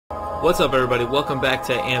What's up, everybody? Welcome back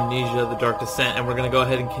to Amnesia, The Dark Descent, and we're going to go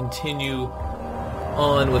ahead and continue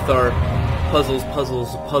on with our puzzles.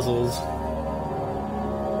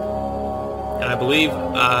 And I believe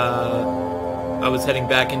I was heading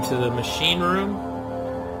back into the machine room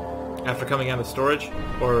after coming out of storage,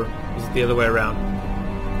 or was it the other way around?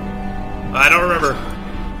 I don't remember.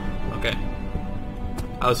 Okay.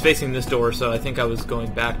 I was facing this door, so I think I was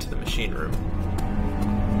going back to the machine room.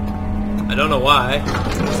 I don't know why.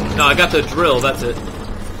 No, I got the drill, that's it.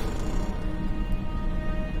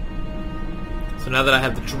 So now that I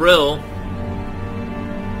have the drill...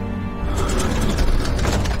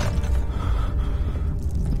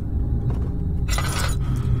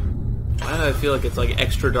 Why do I feel like it's like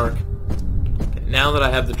extra dark? Okay, now that I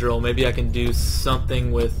have the drill, maybe I can do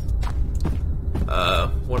something with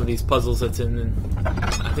one of these puzzles that's in...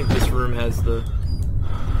 I think this room has the...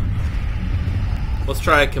 Let's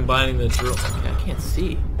try combining the drill. Okay, I can't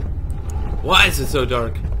see. Why is it so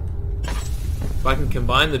dark? If I can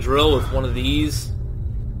combine the drill with one of these...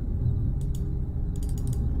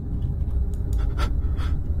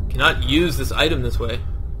 Cannot use this item this way.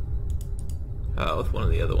 With one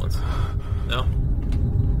of the other ones. No?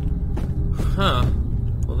 Huh.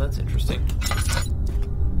 Well, that's interesting.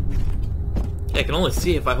 Yeah, I can only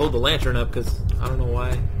see if I hold the lantern up, because I don't know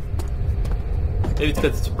why. Maybe it's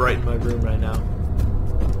because it's bright in my room right now.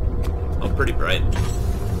 Oh, pretty bright.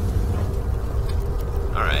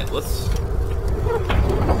 Alright, let's...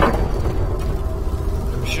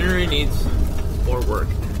 The machinery needs more work.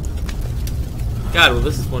 God, well,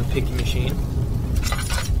 this is one picky machine.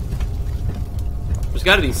 There's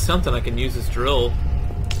gotta be something I can use this drill.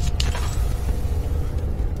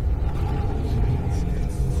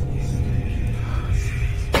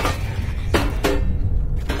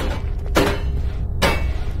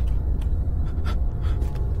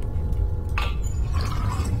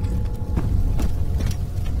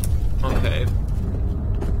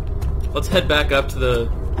 Let's head back up to the...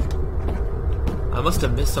 I must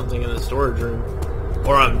have missed something in the storage room.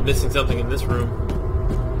 Or I'm missing something in this room.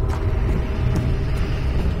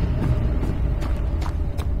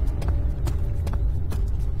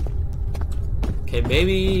 Okay,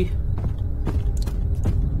 maybe...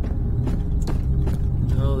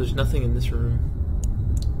 No, there's nothing in this room.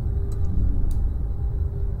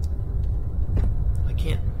 I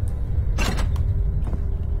can't...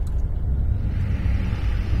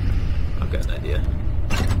 Got an idea.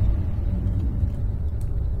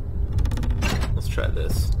 Let's try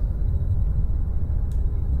this.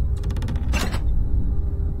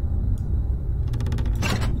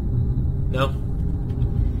 No.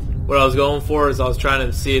 What I was going for is I was trying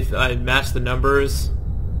to see if I matched the numbers,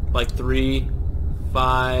 like 3,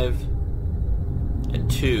 5, and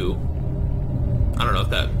 2. I don't know if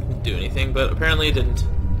that would do anything, but apparently it didn't.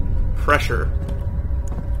 Pressure.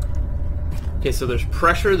 Okay, so there's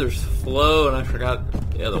pressure, there's flow, and I forgot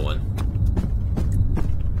the other one.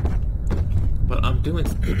 But I'm doing...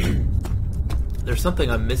 There's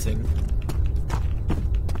something I'm missing.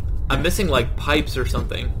 I'm missing, like, pipes or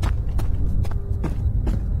something.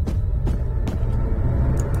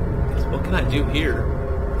 What can I do here?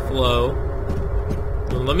 Flow.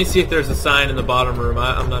 Well, let me see if there's a sign in the bottom room.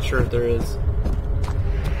 I'm not sure if there is.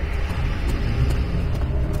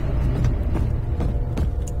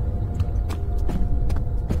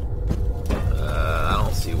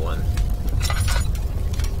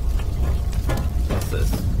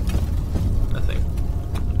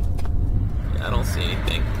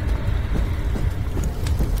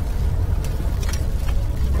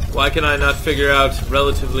 Why can I not figure out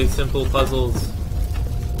relatively simple puzzles?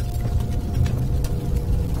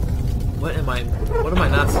 What am I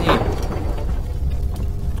not seeing?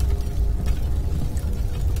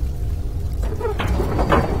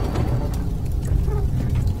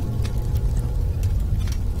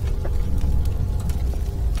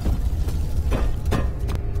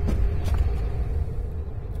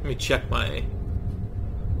 Let me check my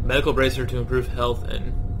medical bracer to improve health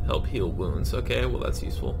and help heal wounds. Okay, well that's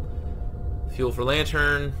useful. Fuel for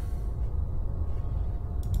lantern.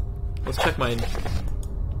 Let's check my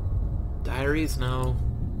diaries. No.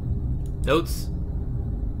 Notes.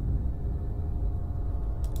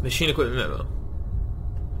 Machine equipment memo.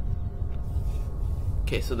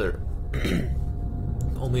 Okay, so there are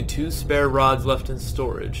only 2 spare rods left in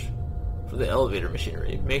storage for the elevator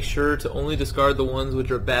machinery. Make sure to only discard the ones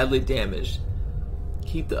which are badly damaged.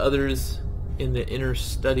 Keep the others in the inner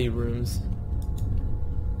study rooms.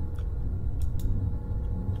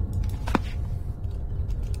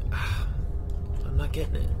 I'm not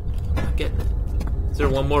getting it. I'm not getting it. Is there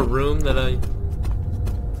one more room that I...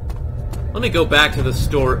 Let me go back to the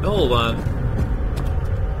store. Hold on.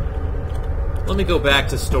 Let me go back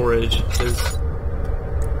to storage, because...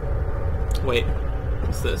 Wait.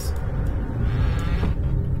 What's this?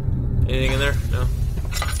 Anything in there? No.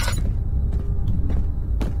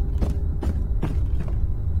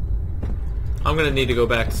 I'm gonna need to go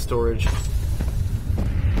back to storage.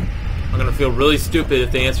 I'm gonna feel really stupid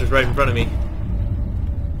if the answer's right in front of me.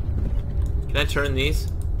 Can I turn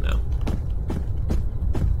these? No.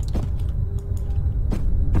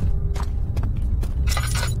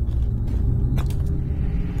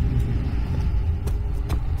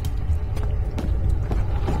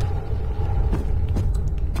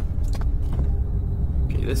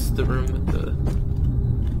 Okay, this is the room with the...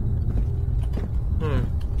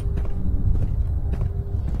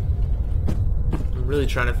 I'm really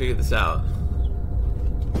trying to figure this out.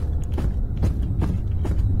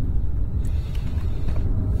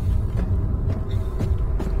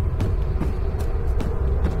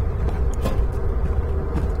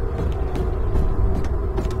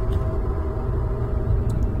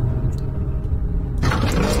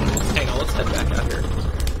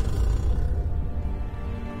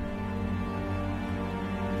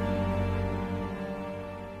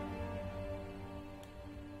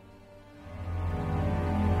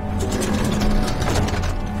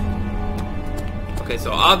 Okay,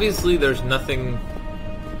 so obviously there's nothing...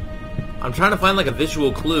 I'm trying to find like a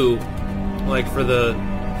visual clue, like for the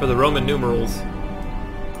Roman numerals.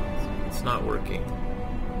 It's not working.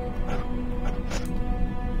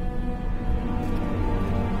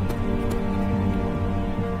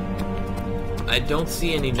 I don't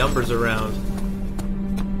see any numbers around.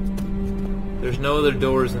 There's no other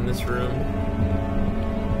doors in this room.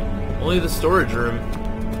 Only the storage room.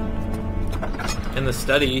 And the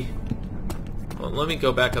study. Well, let me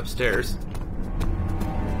go back upstairs.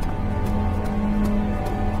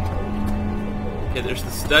 Okay, there's the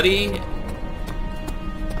study.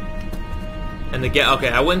 And the okay,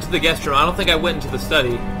 I went into the guest room. I don't think I went into the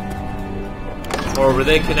study. Or were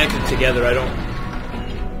they connected together? I don't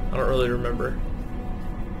really remember.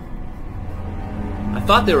 I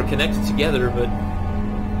thought they were connected together, but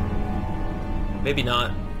maybe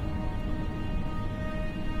not.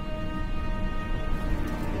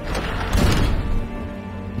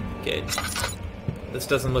 Okay, this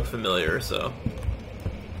doesn't look familiar, so...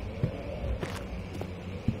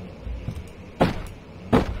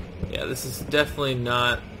 Yeah, this is definitely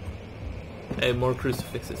not... Hey, more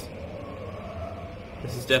crucifixes.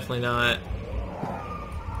 This is definitely not...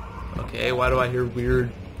 Okay, why do I hear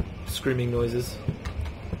weird screaming noises?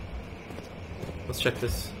 Let's check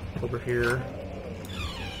this over here.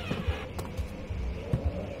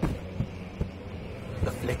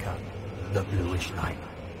 The flicker, the bluish light.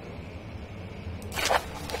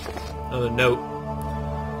 Another note.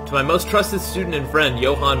 To my most trusted student and friend,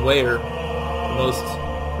 Johann Weyer, the most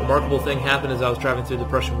remarkable thing happened as I was traveling through the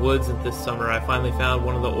Prussian woods, and this summer I finally found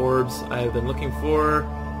one of the orbs I have been looking for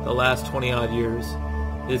the last 20-odd years.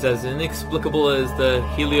 It is as inexplicable as the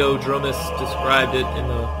Heliodromus described it in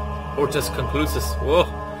the Hortus Conclusus. Whoa!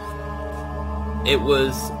 It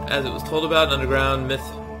was, as it was told about, an underground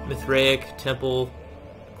Mithraic temple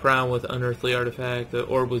crowned with unearthly artifact. The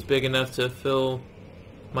orb was big enough to fill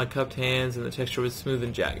my cupped hands, and the texture was smooth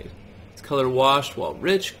and jagged. Its color washed, while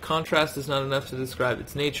rich. Contrast is not enough to describe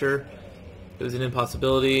its nature. It was an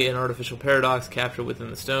impossibility, an artificial paradox captured within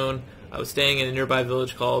the stone. I was staying in a nearby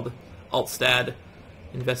village called Altstad,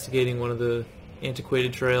 investigating one of the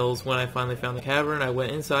antiquated trails. When I finally found the cavern, I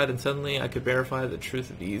went inside, and suddenly I could verify the truth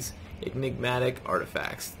of these enigmatic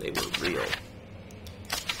artifacts. They were real.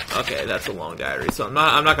 Okay, that's a long diary, so I'm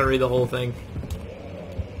not going to read the whole thing.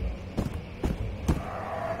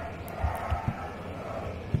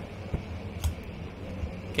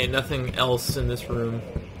 Okay, nothing else in this room.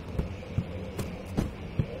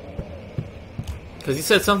 Because he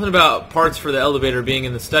said something about parts for the elevator being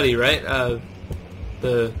in the study, right?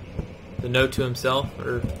 The note to himself,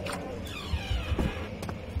 or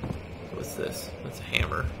what's this? That's a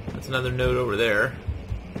hammer. That's another note over there.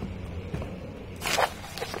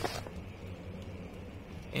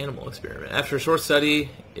 Animal experiment. After a short study,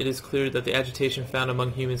 it is clear that the agitation found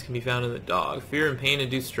among humans can be found in the dog. Fear and pain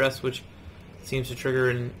induce stress, which seems to trigger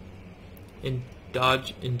an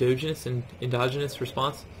endogenous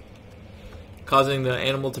response, causing the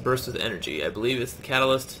animal to burst with energy. I believe it's the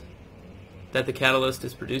catalyst. That the catalyst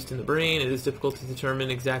is produced in the brain. It is difficult to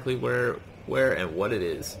determine exactly where and what it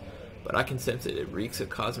is, but I can sense it. It reeks of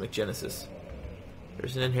cosmic genesis.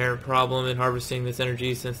 There's an inherent problem in harvesting this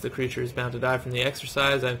energy, since the creature is bound to die from the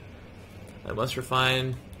exercise. I must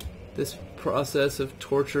refine this process of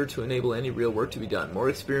torture to enable any real work to be done. More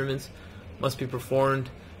experiments must be performed,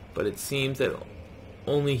 but it seems that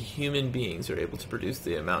only human beings are able to produce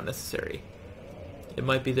the amount necessary. It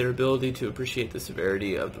might be their ability to appreciate the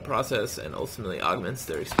severity of the process and ultimately augments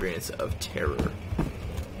their experience of terror.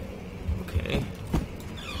 Okay.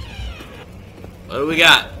 What do we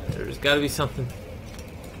got? There's got to be something.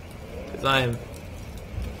 Because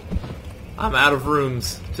I'm out of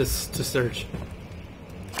rooms to search.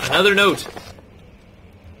 Another note.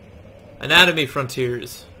 Anatomy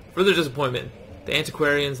frontiers. Further disappointment. The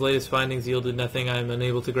antiquarian's latest findings yielded nothing. I am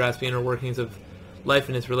unable to grasp the inner workings of life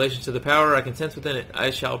and its relation to the power I can sense within it.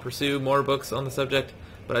 I shall pursue more books on the subject,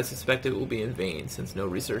 but I suspect it will be in vain. Since no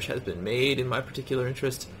research has been made in my particular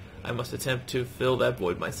interest, I must attempt to fill that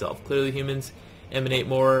void myself. Clearly humans emanate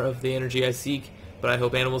more of the energy I seek, but I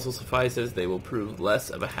hope animals will suffice, as they will prove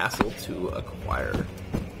less of a hassle to acquire.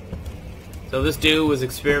 So this dude was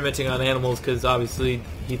experimenting on animals because obviously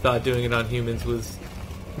he thought doing it on humans was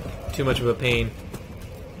too much of a pain.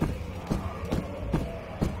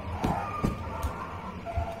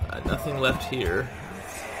 Nothing left here.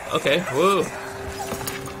 Okay, whoa.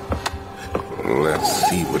 Let's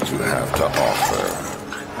see what you have to offer.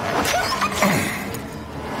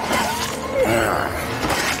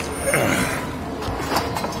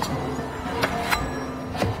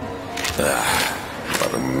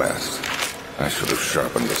 What a mess. I should have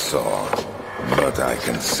sharpened the saw, but I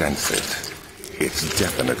can sense it. It's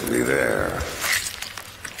definitely there.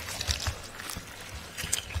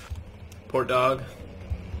 Poor dog.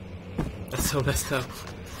 That's so messed up.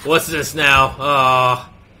 What's this now? Ah.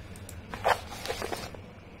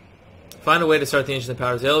 Find a way to start the engine that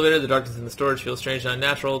powers the elevator. The darkness in the storage feels strange and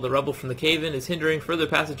unnatural. The rubble from the cave-in is hindering further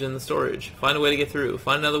passage in the storage. Find a way to get through.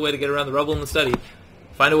 Find another way to get around the rubble in the study.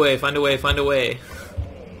 Find a way, find a way, find a way.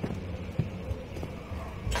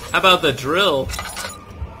 How about the drill?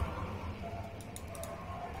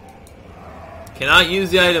 Cannot use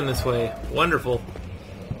the item this way. Wonderful.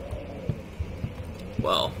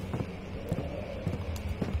 Well.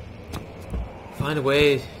 Find a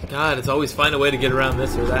way. God, it's always find a way to get around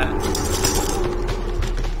this or that.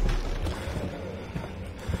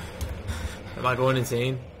 Am I going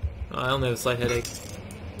insane? Oh, I only have a slight headache.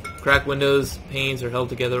 Cracked windows, panes are held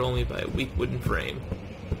together only by a weak wooden frame.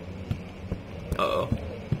 Uh-oh.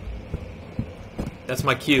 That's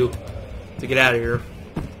my cue to get out of here.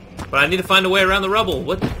 But I need to find a way around the rubble.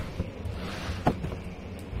 What?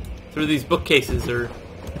 Through these bookcases or...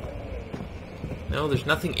 No, there's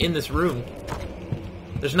nothing in this room.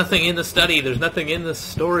 There's nothing in the study. There's nothing in the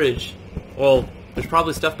storage. Well, there's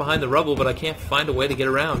probably stuff behind the rubble, but I can't find a way to get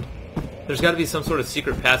around. There's got to be some sort of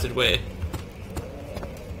secret passageway.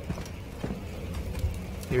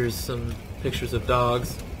 Here's some pictures of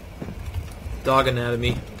dogs. Dog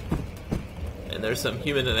anatomy. And there's some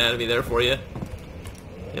human anatomy there for you.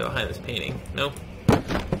 You know, behind this painting. No? I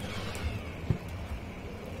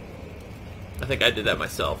think I did that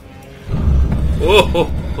myself.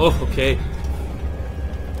 Oh, okay.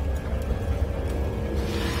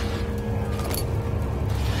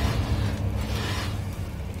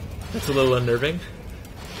 That's a little unnerving.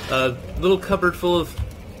 A little cupboard full of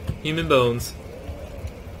human bones.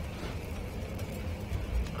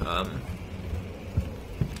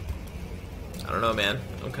 I don't know, man.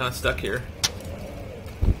 I'm kind of stuck here.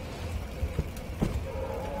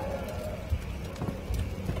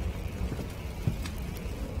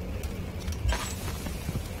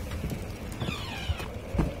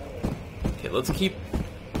 Okay, let's keep...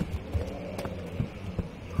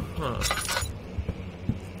 Huh.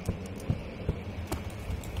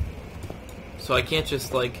 So I can't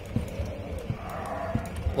just, like,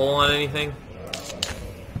 pull on anything?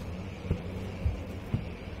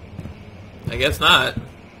 I guess not.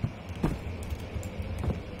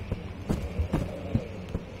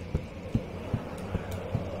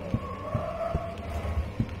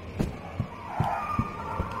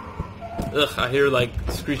 Ugh, I hear, like,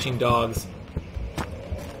 screeching dogs.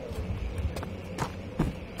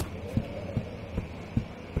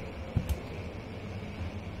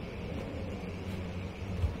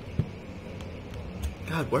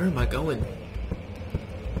 God, where am I going?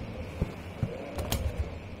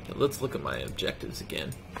 Let's look at my objectives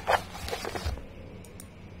again.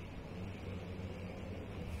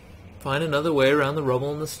 Find another way around the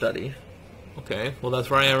rubble in the study. Okay, well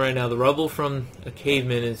that's where I am right now. The rubble from a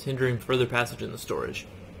caveman is hindering further passage in the storage.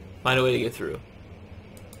 Find a way to get through.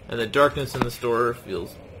 And the darkness in the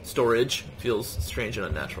storage feels strange and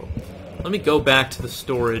unnatural. Let me go back to the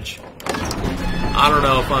storage. I don't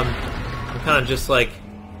know if I'm kind of just like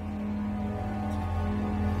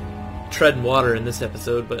treading water in this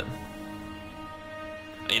episode, but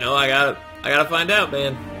you know, I gotta find out,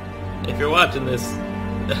 man. if you're watching this,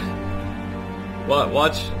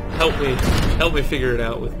 watch, help me figure it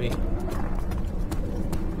out with me.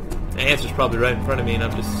 The answer's probably right in front of me, and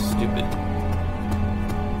I'm just stupid.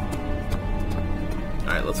 All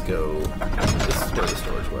right, let's go. This is where the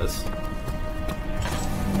storage was.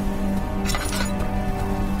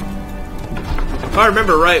 If I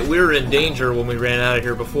remember right, we were in danger when we ran out of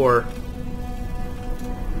here before.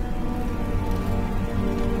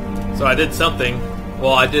 So I did something.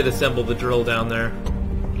 Well, I did assemble the drill down there.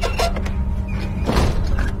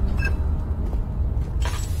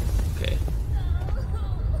 Okay.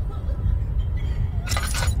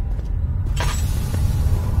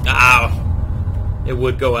 Ow! It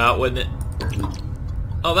would go out, wouldn't it?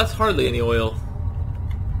 Oh, that's hardly any oil.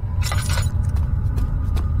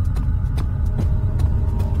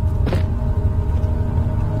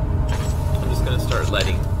 I'm just gonna start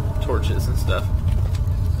lighting torches and stuff.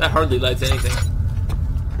 That hardly lights anything.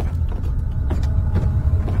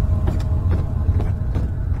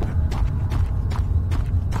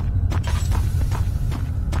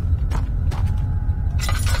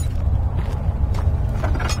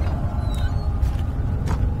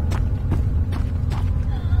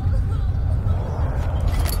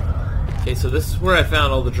 Okay, so this is where I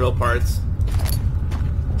found all the drill parts.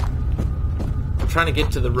 I'm trying to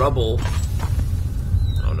get to the rubble.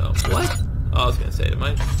 Oh no. What? Oh, I was gonna say, did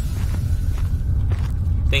my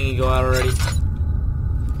thingy go out already?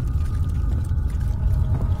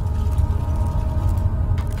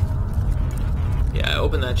 Yeah, I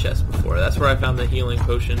opened that chest before. That's where I found the healing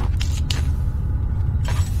potion.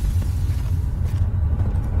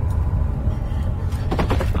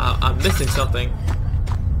 I'm missing something.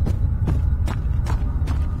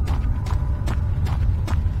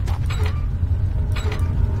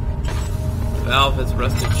 The valve has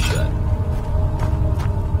rusted shut.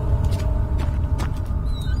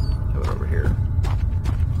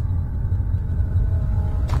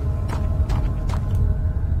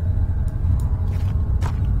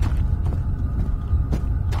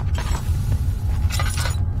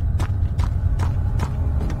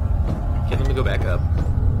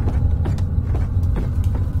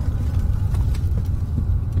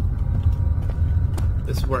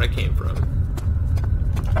 Where I came from.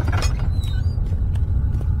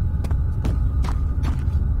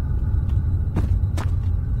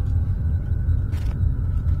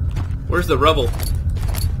 Where's the rubble?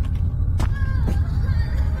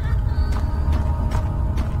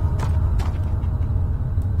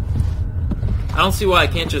 I don't see why I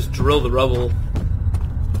can't just drill the rubble.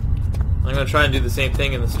 I'm gonna try and do the same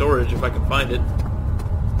thing in the storage if I can find it.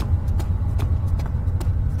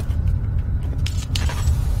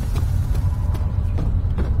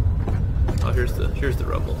 Here's the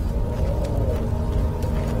rubble.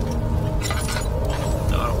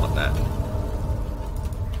 No, I don't want that.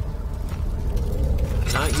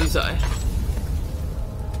 Cannot use I.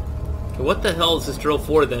 Okay, what the hell is this drill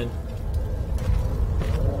for then?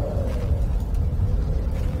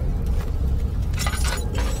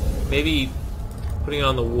 Maybe putting it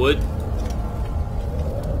on the wood?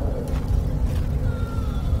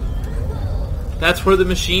 That's where the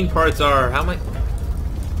machine parts are. How am I...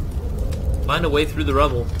 Find a way through the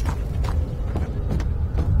rubble.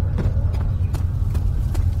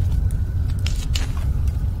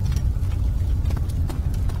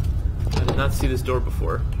 I did not see this door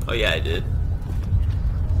before. Oh yeah, I did.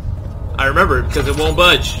 I remembered because it won't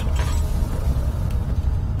budge.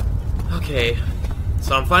 Okay,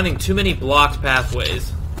 so I'm finding too many blocked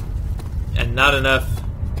pathways and not enough.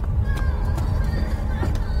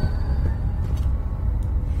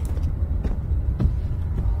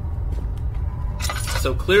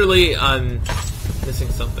 So clearly I'm missing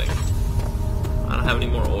something. I don't have any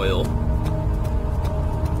more oil.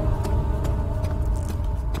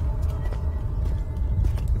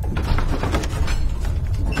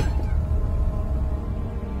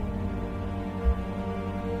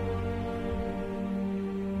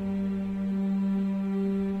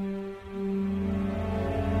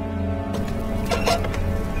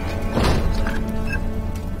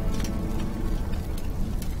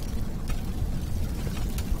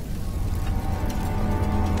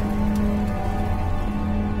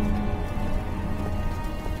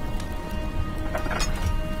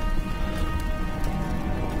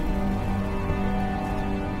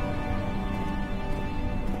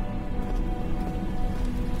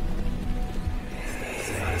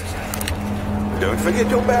 Don't forget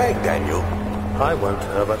your bag, Daniel. I won't,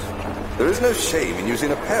 Herbert. There is no shame in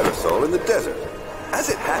using a parasol in the desert. As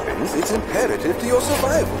it happens, it's imperative to your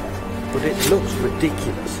survival. But it looks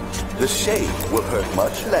ridiculous. The shade will hurt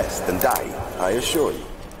much less than dying, I assure you.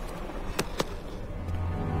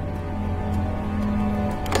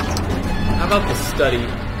 about the study?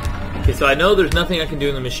 Okay, so I know there's nothing I can do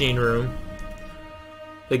in the machine room.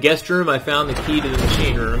 The guest room, I found the key to the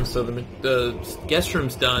machine room, so the guest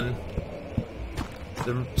room's done.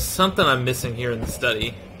 There's something I'm missing here in the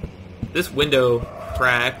study. This window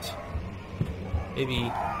cracked.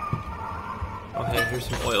 Maybe... Okay, here's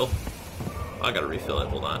some oil. Oh, I gotta refill it,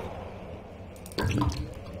 hold on.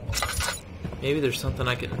 Maybe there's something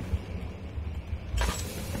I can...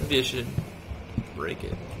 Maybe I should break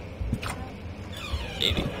it.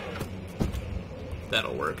 Maybe.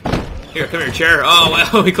 That'll work. Here, come here, chair. Oh,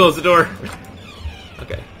 wow, we closed the door.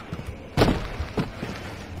 Okay.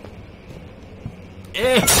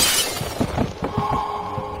 Eh!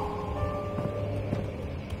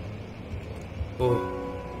 Oh.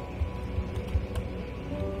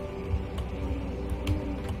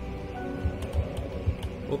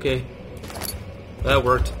 Okay. That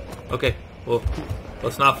worked. Okay, well,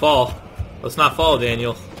 let's not fall. Let's not fall,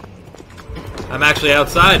 Daniel. I'm actually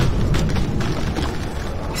outside.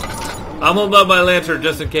 I'm holding up my lantern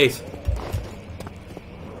just in case.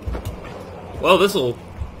 Well, this'll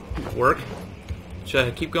work. Should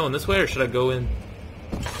I keep going this way or should I go in?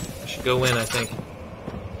 I should go in, I think.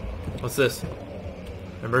 What's this?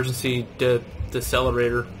 Emergency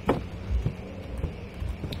decelerator.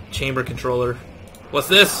 Chamber controller. What's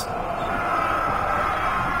this?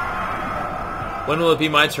 When will it be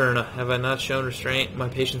my turn? Have I not shown restraint? My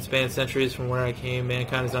patience spans centuries from where I came.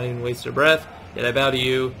 Mankind has not even wasted a breath. Yet I bow to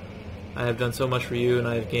you. I have done so much for you, and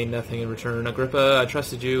I have gained nothing in return. Agrippa, I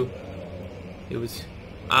trusted you. It was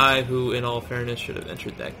I who, in all fairness, should have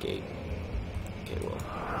entered that gate. Okay, well...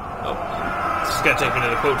 Oh. It's just gotta take me to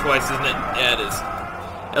the quote twice, isn't it? Yeah, it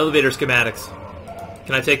is. Elevator schematics.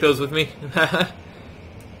 Can I take those with me?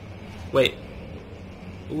 Wait.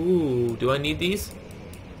 Ooh, do I need these?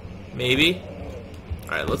 Maybe.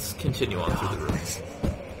 Alright, let's continue on through the room.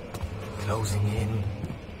 Closing in.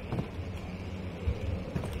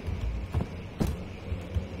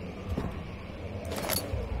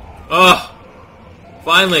 Oh!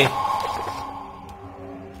 Finally!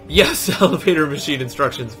 Yes, elevator machine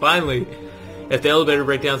instructions, finally! If the elevator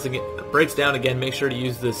breaks down again, make sure to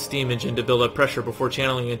use the steam engine to build up pressure before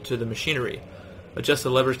channeling it to the machinery. Adjust the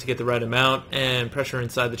levers to get the right amount and pressure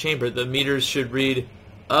inside the chamber. The meters should read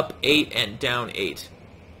up 8 and down 8.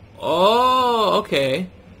 Oh, okay.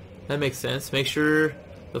 That makes sense. Make sure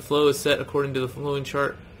the flow is set according to the flowing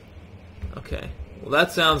chart. Okay. Well,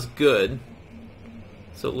 that sounds good.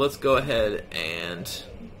 So let's go ahead and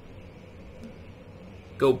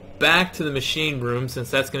go back to the machine room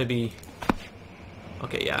since that's going to be...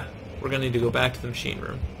 Okay, yeah. We're going to need to go back to the machine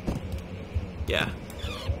room. Yeah.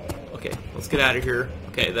 Okay, let's get out of here.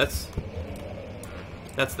 Okay, that's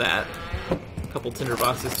that. A couple tinder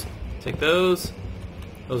boxes. Take those.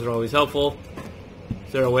 Those are always helpful.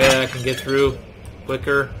 Is there a way that I can get through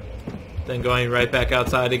quicker than going right back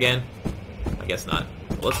outside again? I guess not.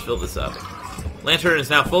 Let's fill this up. Lantern is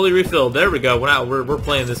now fully refilled. There we go. We're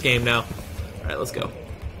playing this game now. Alright, let's go.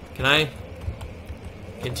 Can I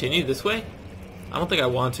continue this way? I don't think I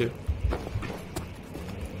want to.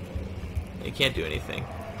 You can't do anything.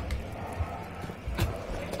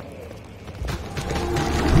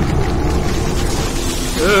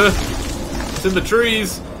 It's in the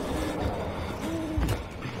trees.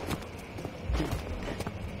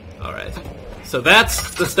 Alright. So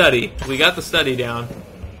that's the study. We got the study down.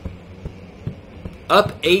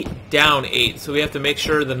 Up 8, down 8. So we have to make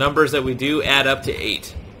sure the numbers that we do add up to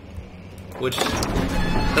 8. Which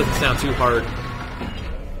doesn't sound too hard.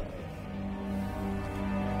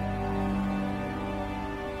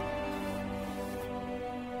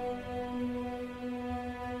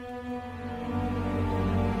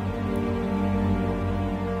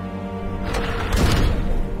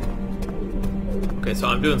 Okay, so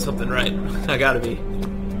I'm doing something right. I gotta be.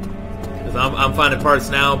 Because I'm finding parts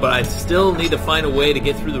now, but I still need to find a way to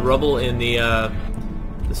get through the rubble in the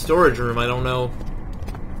storage room. I don't know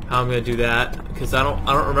how I'm gonna do that because I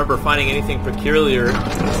don't remember finding anything peculiar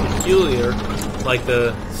like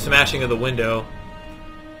the smashing of the window.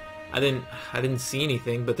 I didn't see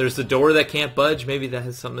anything, but there's the door that can't budge. Maybe that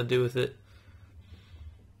has something to do with it.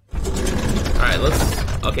 All right,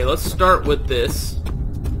 let's start with this.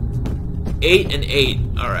 8 and 8.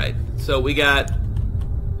 All right, so we got.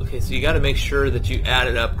 Okay, so you got to make sure that you add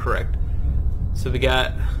it up correct. So we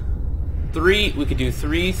got 3. We could do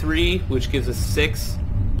 3, 3, which gives us 6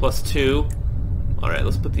 plus 2. All right,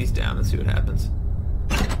 let's put these down and see what happens.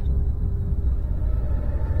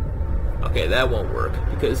 Okay, that won't work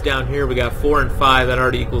because down here we got 4 and 5. That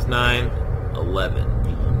already equals 9,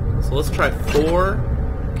 11. So let's try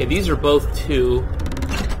 4. Okay, these are both 2.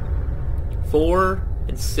 4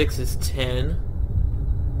 and 6 is 10.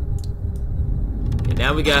 Okay,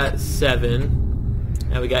 now we got 7.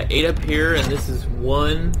 Now we got 8 up here, and this is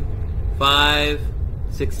 1, 5,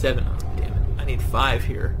 6, 7. Oh, damn it. I need 5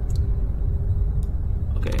 here.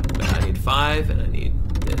 Okay, I need 5, and I need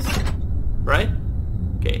this. Right?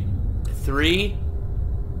 Okay. 3,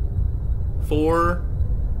 4,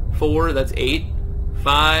 4, that's 8.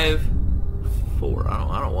 5, 4.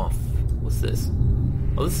 I don't want. What's this?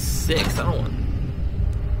 Oh, this is 6. I don't want.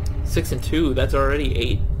 6 and 2, that's already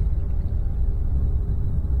 8.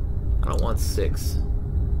 I don't want 6.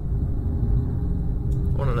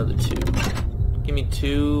 I want another 2. Give me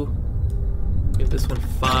 2. Give this one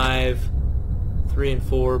 5. 3 and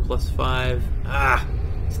 4 plus 5. Ah!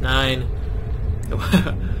 It's 9.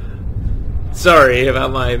 Sorry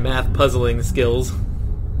about my math puzzling skills.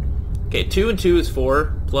 Okay, 2 and 2 is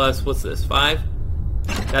 4. Plus, what's this? 5?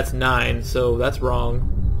 That's 9, so that's wrong.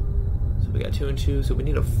 So we got 2 and 2, so we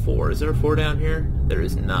need a 4. Is there a 4 down here? There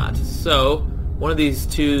is not. So, one of these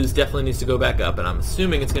 2s definitely needs to go back up, and I'm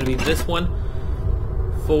assuming it's going to be this one.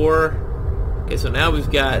 4. Okay, so now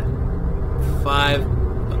we've got 5.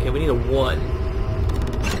 Okay, we need a 1.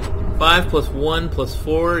 5 plus 1 plus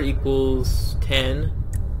 4 equals 10.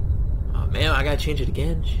 Oh man, I gotta change it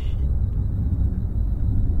again.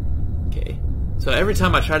 Okay, so every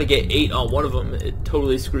time I try to get 8 on one of them, it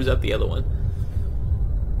totally screws up the other one.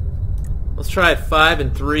 Let's try 5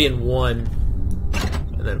 and 3 and 1,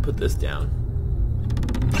 and then put this down.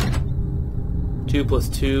 2 plus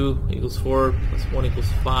 2 equals 4 plus 1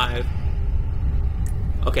 equals 5.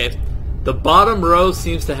 Okay, the bottom row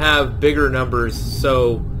seems to have bigger numbers,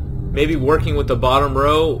 so maybe working with the bottom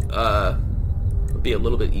row would be a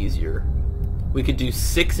little bit easier. We could do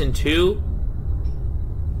 6 and 2.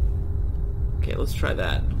 Okay, let's try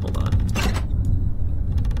that. Hold on.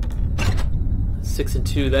 6 and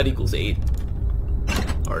 2, that equals 8.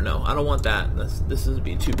 Or no, I don't want that. This would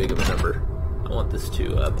be too big of a number. I want this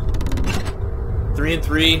 2 up. 3 and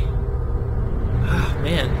 3. Ah,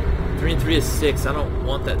 man. 3 and 3 is 6. I don't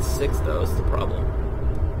want that 6 though. That's the problem.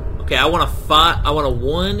 Okay, I want a 5. I want a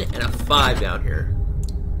 1 and a 5 down here.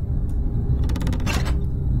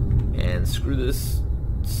 And screw this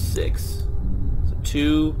 6. So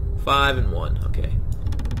 2, 5, and 1. Okay.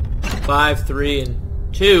 5, 3, and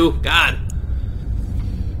 2. God.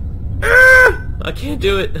 I can't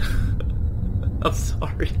do it. I'm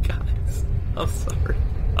sorry, guys. I'm sorry.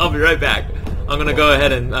 I'll be right back. I'm gonna go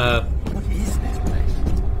ahead and. What is this place?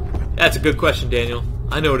 That's a good question, Daniel.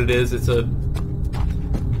 I know what it is. It's a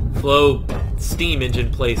flow steam engine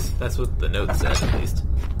place. That's what the note said, at least.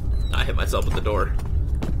 I hit myself with the door.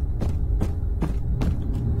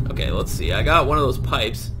 Okay, let's see. I got one of those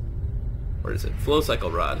pipes. Where is it? Flow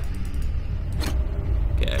cycle rod.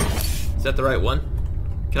 Okay. Is that the right one?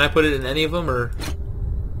 Can I put it in any of them, or...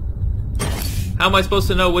 How am I supposed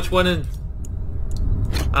to know which one in...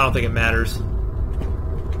 I don't think it matters.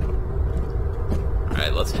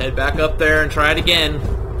 Alright, let's head back up there and try it again.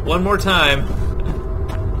 One more time.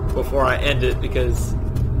 Before I end it, because...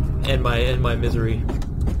 End my misery.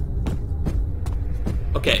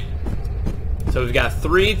 Okay. So we've got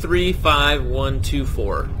 3, 3, 5, 1, 2,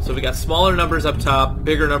 4. So we got smaller numbers up top,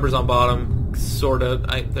 bigger numbers on bottom, sort of.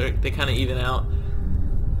 They kind of even out.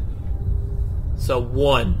 So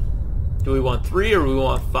 1. Do we want 3 or do we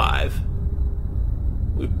want 5?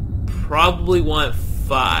 We probably want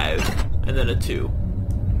 5, and then a 2.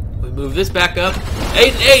 We move this back up.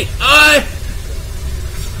 8 and 8!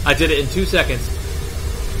 I did it in 2 seconds.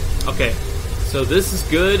 Okay, so this is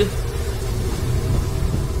good.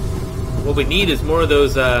 What we need is more of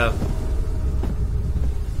those,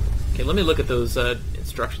 Okay, let me look at those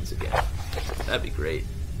instructions again. That'd be great.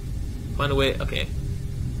 Find a way, okay.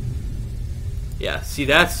 Yeah, see,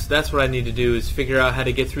 that's what I need to do, is figure out how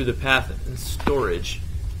to get through the path in storage.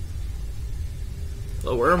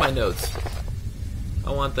 Oh, where are my notes?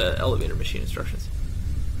 I want the elevator machine instructions.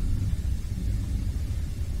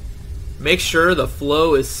 Make sure the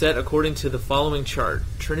flow is set according to the following chart.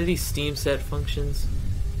 Trinity steam set functions.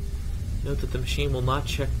 Note that the machine will not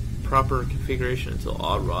check proper configuration until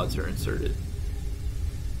all rods are inserted.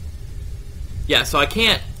 Yeah, so I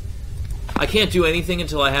can't do anything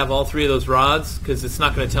until I have all 3 of those rods, because it's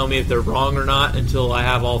not going to tell me if they're wrong or not until I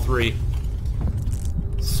have all 3.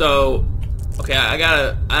 So, okay,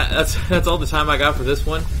 that's all the time I got for this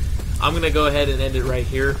one. I'm going to go ahead and end it right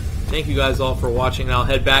here. Thank you guys all for watching. I'll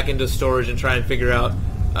head back into storage and try and figure out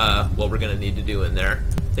what we're going to need to do in there.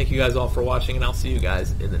 Thank you guys all for watching, and I'll see you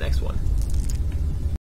guys in the next one.